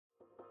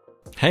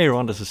Hey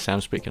everyone, this is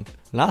Sam speaking.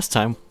 Last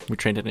time we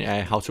trained an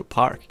AI how to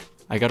park.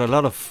 I got a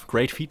lot of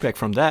great feedback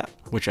from that,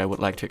 which I would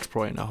like to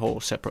explore in a whole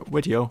separate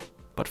video.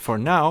 But for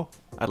now,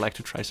 I'd like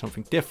to try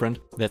something different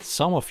that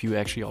some of you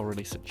actually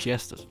already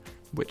suggested,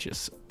 which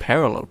is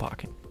parallel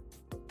parking.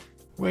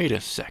 Wait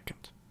a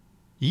second.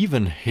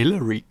 Even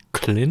Hillary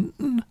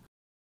Clinton?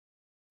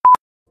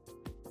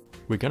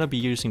 We're gonna be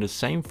using the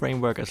same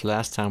framework as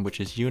last time,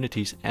 which is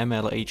Unity's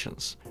ML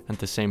agents, and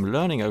the same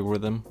learning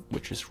algorithm,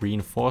 which is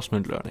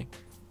reinforcement learning.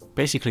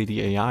 Basically,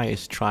 the AI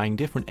is trying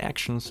different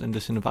actions in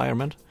this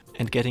environment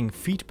and getting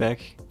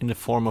feedback in the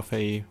form of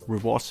a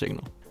reward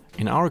signal.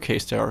 In our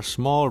case, there are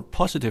small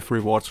positive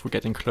rewards for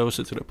getting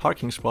closer to the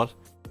parking spot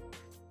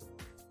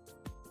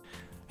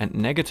and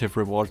negative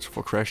rewards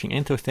for crashing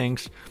into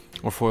things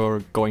or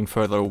for going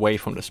further away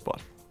from the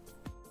spot.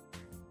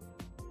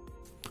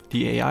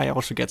 The AI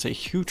also gets a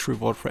huge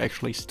reward for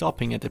actually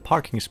stopping at the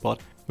parking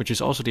spot, which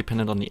is also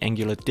dependent on the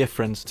angular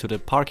difference to the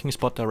parking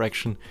spot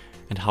direction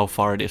and how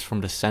far it is from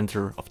the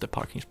center of the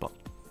parking spot.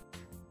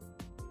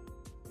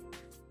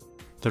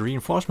 The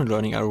reinforcement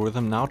learning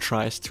algorithm now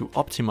tries to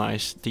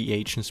optimize the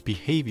agent's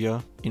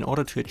behavior in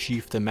order to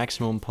achieve the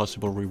maximum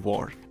possible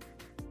reward.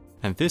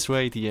 And this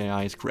way the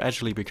AI is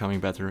gradually becoming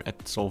better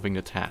at solving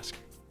the task.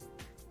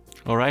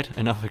 Alright,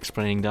 enough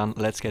explaining done,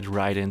 let's get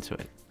right into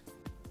it.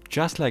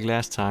 Just like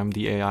last time,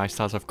 the AI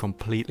starts off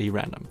completely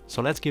random,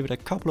 so let's give it a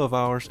couple of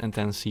hours and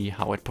then see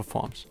how it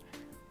performs.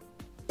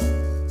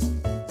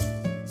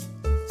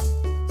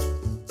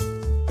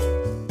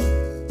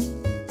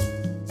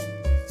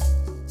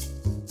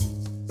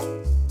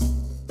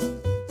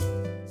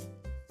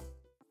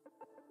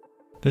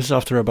 This is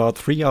after about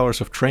 3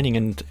 hours of training,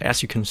 and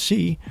as you can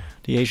see,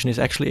 the agent is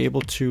actually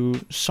able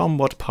to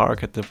somewhat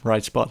park at the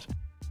right spot.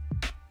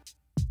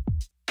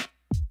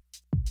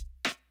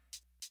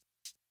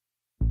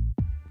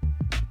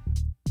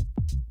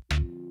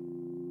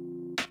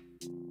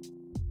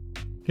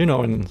 You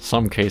know, in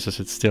some cases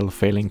it's still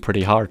failing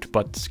pretty hard,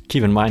 but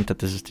keep in mind that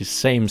this is the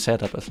same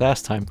setup as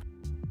last time.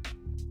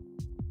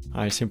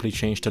 I simply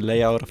changed the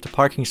layout of the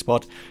parking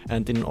spot,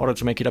 and in order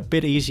to make it a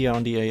bit easier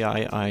on the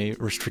AI, I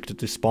restricted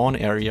the spawn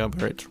area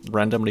where it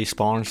randomly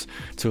spawns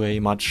to a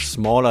much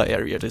smaller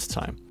area this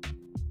time.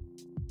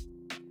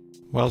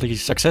 While the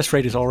success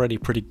rate is already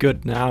pretty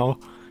good now,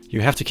 you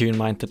have to keep in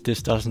mind that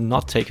this does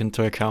not take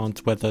into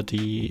account whether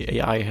the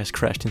AI has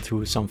crashed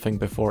into something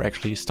before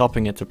actually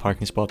stopping at the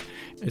parking spot.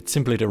 It's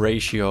simply the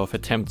ratio of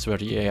attempts where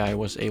the AI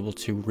was able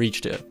to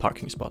reach the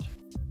parking spot.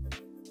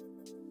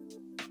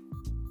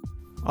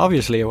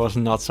 Obviously, I was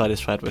not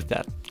satisfied with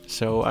that,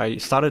 so I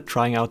started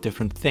trying out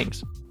different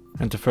things.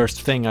 And the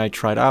first thing I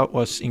tried out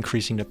was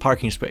increasing the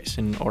parking space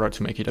in order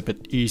to make it a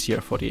bit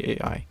easier for the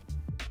AI.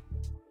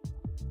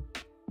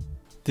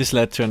 This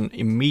led to an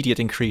immediate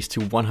increase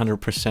to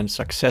 100%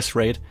 success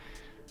rate,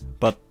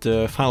 but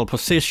the final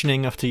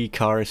positioning of the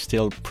car is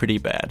still pretty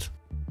bad.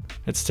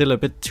 It's still a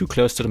bit too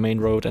close to the main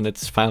road, and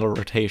its final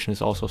rotation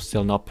is also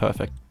still not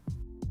perfect.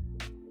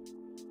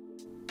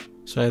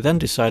 So I then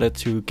decided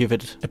to give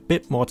it a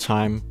bit more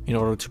time in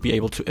order to be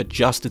able to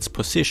adjust its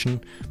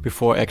position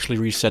before actually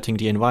resetting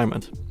the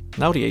environment.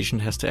 Now the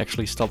agent has to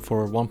actually stop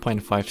for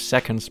 1.5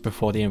 seconds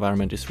before the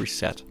environment is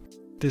reset.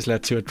 This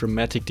led to a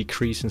dramatic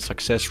decrease in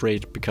success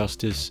rate because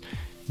this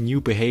new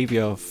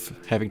behavior of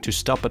having to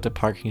stop at the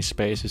parking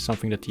space is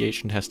something that the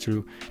agent has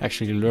to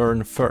actually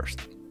learn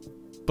first.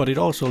 But it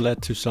also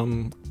led to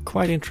some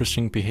quite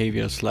interesting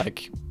behaviors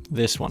like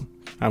this one.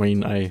 I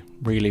mean, I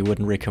really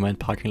wouldn't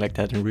recommend parking like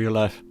that in real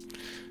life.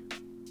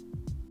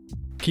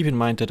 Keep in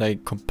mind that I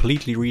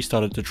completely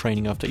restarted the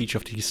training after each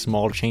of these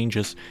small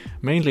changes,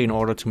 mainly in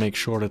order to make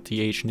sure that the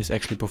agent is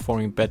actually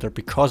performing better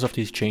because of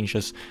these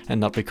changes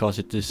and not because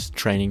it is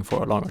training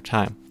for a longer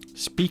time.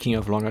 Speaking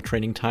of longer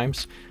training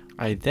times,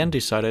 I then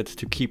decided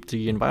to keep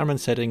the environment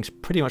settings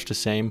pretty much the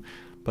same,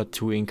 but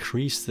to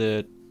increase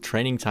the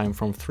training time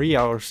from 3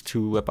 hours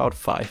to about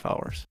 5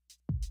 hours.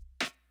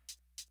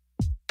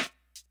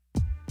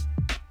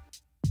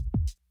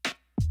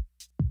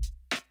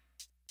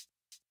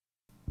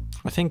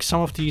 I think some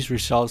of these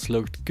results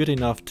looked good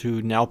enough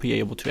to now be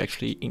able to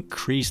actually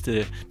increase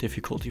the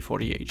difficulty for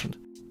the agent.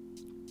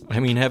 I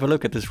mean, have a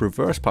look at this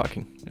reverse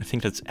parking. I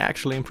think that's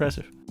actually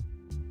impressive.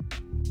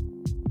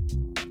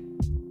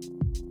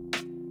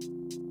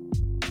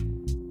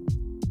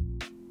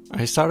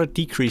 I started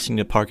decreasing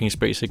the parking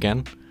space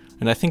again,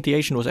 and I think the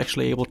agent was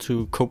actually able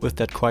to cope with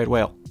that quite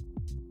well.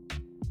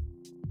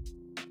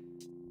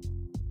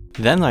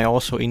 Then I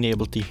also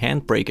enabled the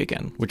handbrake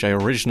again, which I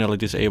originally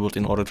disabled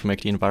in order to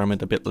make the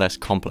environment a bit less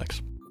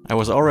complex. I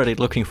was already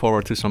looking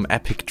forward to some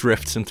epic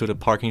drifts into the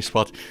parking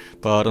spot,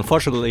 but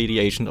unfortunately the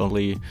agent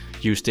only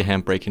used the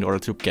handbrake in order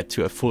to get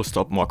to a full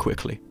stop more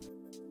quickly.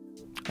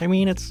 I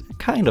mean, it's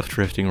kind of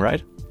drifting,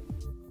 right?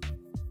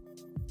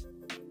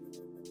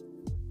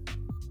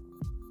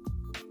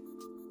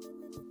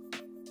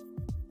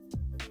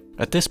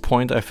 At this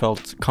point I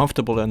felt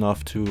comfortable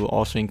enough to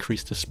also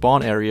increase the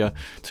spawn area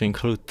to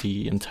include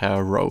the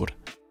entire road.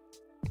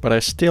 But I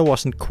still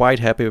wasn't quite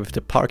happy with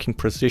the parking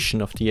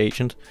position of the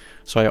agent,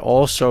 so I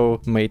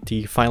also made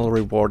the final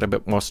reward a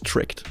bit more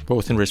strict,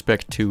 both in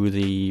respect to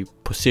the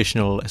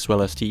positional as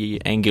well as the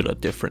angular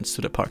difference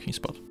to the parking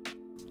spot.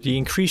 The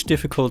increased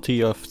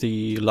difficulty of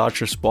the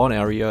larger spawn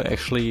area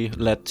actually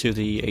led to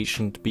the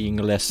agent being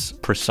less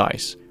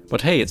precise,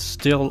 but hey, it's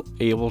still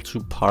able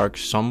to park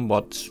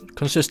somewhat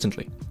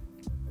consistently.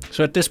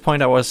 So at this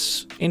point I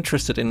was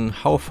interested in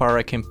how far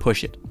I can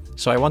push it.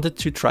 So I wanted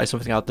to try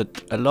something out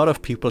that a lot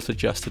of people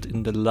suggested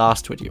in the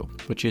last video,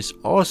 which is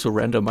also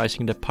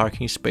randomizing the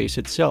parking space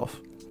itself.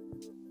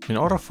 In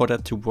order for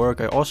that to work,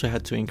 I also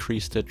had to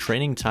increase the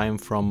training time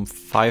from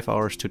 5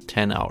 hours to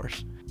 10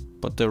 hours.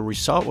 But the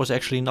result was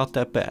actually not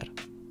that bad.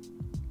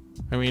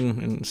 I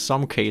mean, in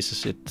some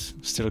cases it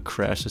still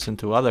crashes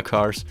into other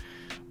cars,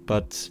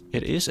 but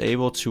it is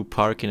able to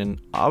park in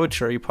an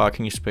arbitrary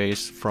parking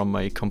space from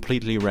a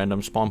completely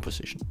random spawn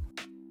position.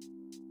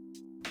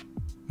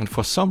 And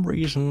for some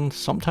reason,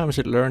 sometimes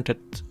it learned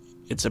that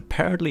it's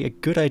apparently a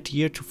good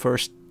idea to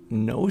first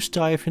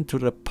nosedive into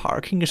the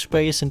parking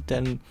space and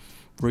then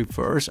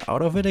reverse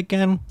out of it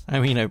again. I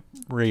mean, I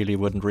really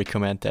wouldn't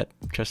recommend that.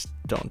 Just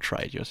don't try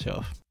it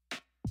yourself.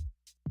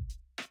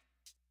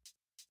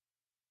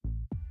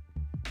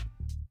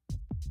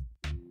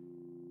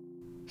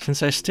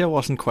 Since I still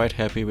wasn't quite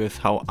happy with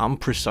how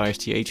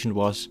imprecise the agent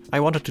was, I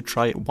wanted to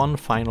try one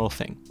final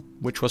thing,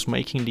 which was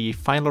making the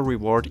final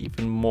reward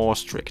even more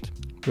strict.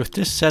 With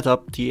this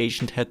setup, the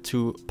agent had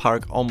to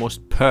park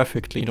almost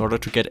perfectly in order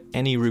to get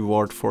any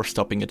reward for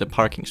stopping at the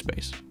parking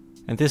space.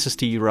 And this is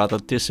the rather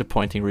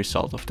disappointing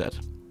result of that.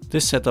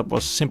 This setup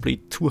was simply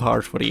too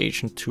hard for the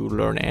agent to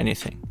learn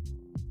anything.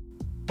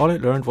 All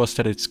it learned was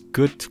that it's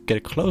good to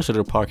get closer to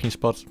the parking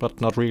spots, but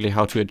not really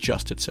how to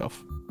adjust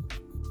itself.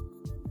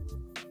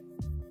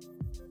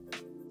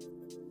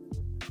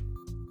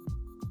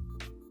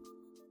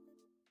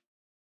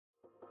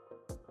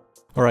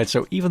 Alright,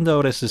 so even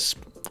though this is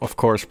of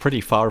course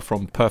pretty far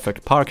from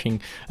perfect parking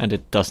and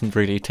it doesn't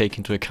really take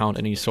into account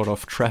any sort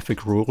of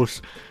traffic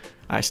rules,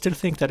 I still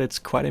think that it's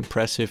quite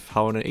impressive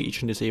how an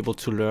agent is able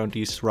to learn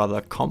these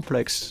rather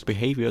complex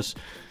behaviors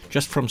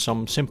just from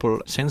some simple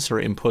sensor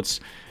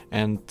inputs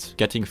and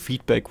getting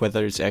feedback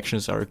whether its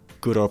actions are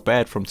good or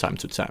bad from time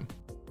to time.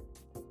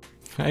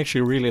 I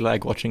actually really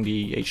like watching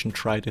the agent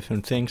try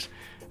different things,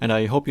 and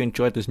I hope you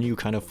enjoyed this new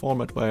kind of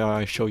format where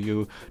I show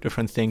you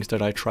different things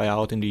that I try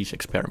out in these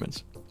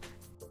experiments.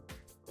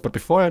 But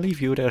before I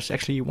leave you, there's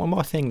actually one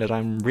more thing that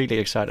I'm really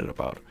excited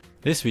about.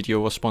 This video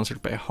was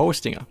sponsored by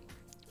Hostinger,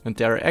 and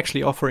they're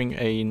actually offering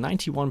a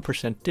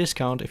 91%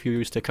 discount if you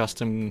use the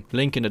custom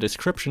link in the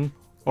description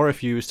or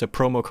if you use the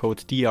promo code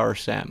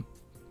DRSAM.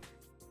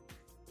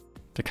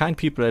 The kind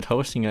people at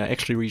Hostinger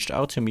actually reached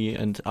out to me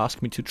and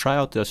asked me to try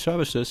out their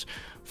services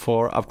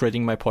for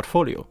upgrading my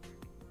portfolio.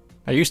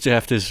 I used to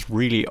have this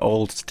really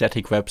old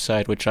static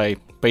website which I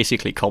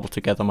basically cobbled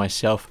together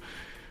myself,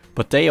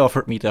 but they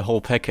offered me the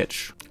whole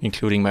package,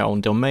 including my own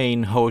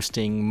domain,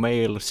 hosting,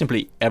 mail,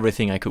 simply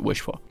everything I could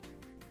wish for.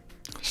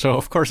 So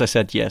of course I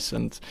said yes,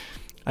 and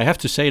I have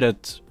to say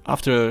that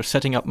after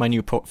setting up my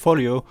new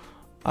portfolio,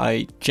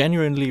 I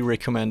genuinely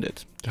recommend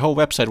it. The whole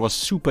website was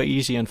super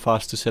easy and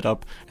fast to set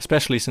up,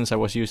 especially since I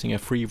was using a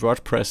free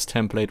WordPress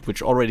template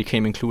which already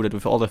came included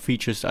with all the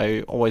features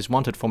I always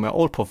wanted for my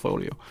old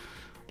portfolio.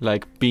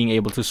 Like being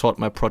able to sort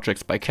my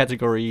projects by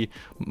category,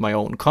 my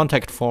own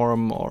contact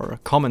form, or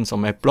comments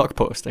on my blog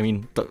post. I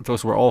mean,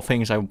 those were all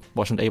things I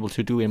wasn't able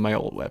to do in my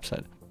old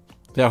website.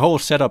 Their whole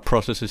setup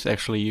process is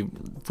actually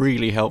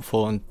really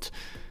helpful, and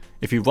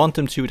if you want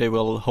them to, they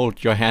will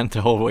hold your hand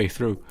the whole way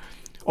through.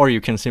 Or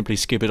you can simply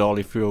skip it all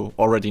if you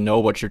already know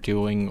what you're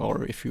doing,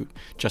 or if you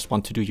just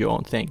want to do your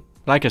own thing.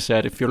 Like I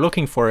said, if you're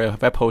looking for a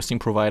web hosting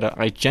provider,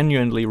 I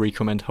genuinely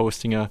recommend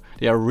Hostinger.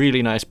 They are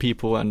really nice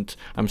people and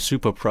I'm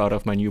super proud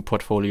of my new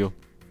portfolio.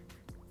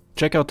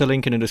 Check out the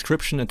link in the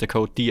description and the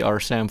code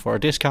DRSAM for a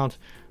discount.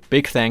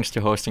 Big thanks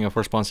to Hostinger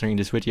for sponsoring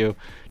this video.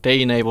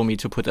 They enable me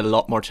to put a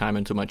lot more time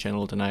into my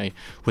channel than I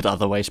would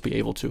otherwise be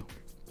able to.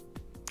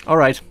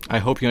 Alright, I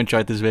hope you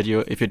enjoyed this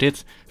video. If you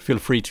did, feel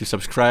free to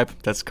subscribe,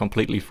 that's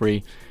completely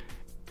free.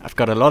 I've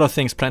got a lot of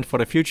things planned for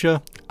the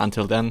future.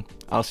 Until then,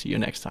 I'll see you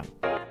next time.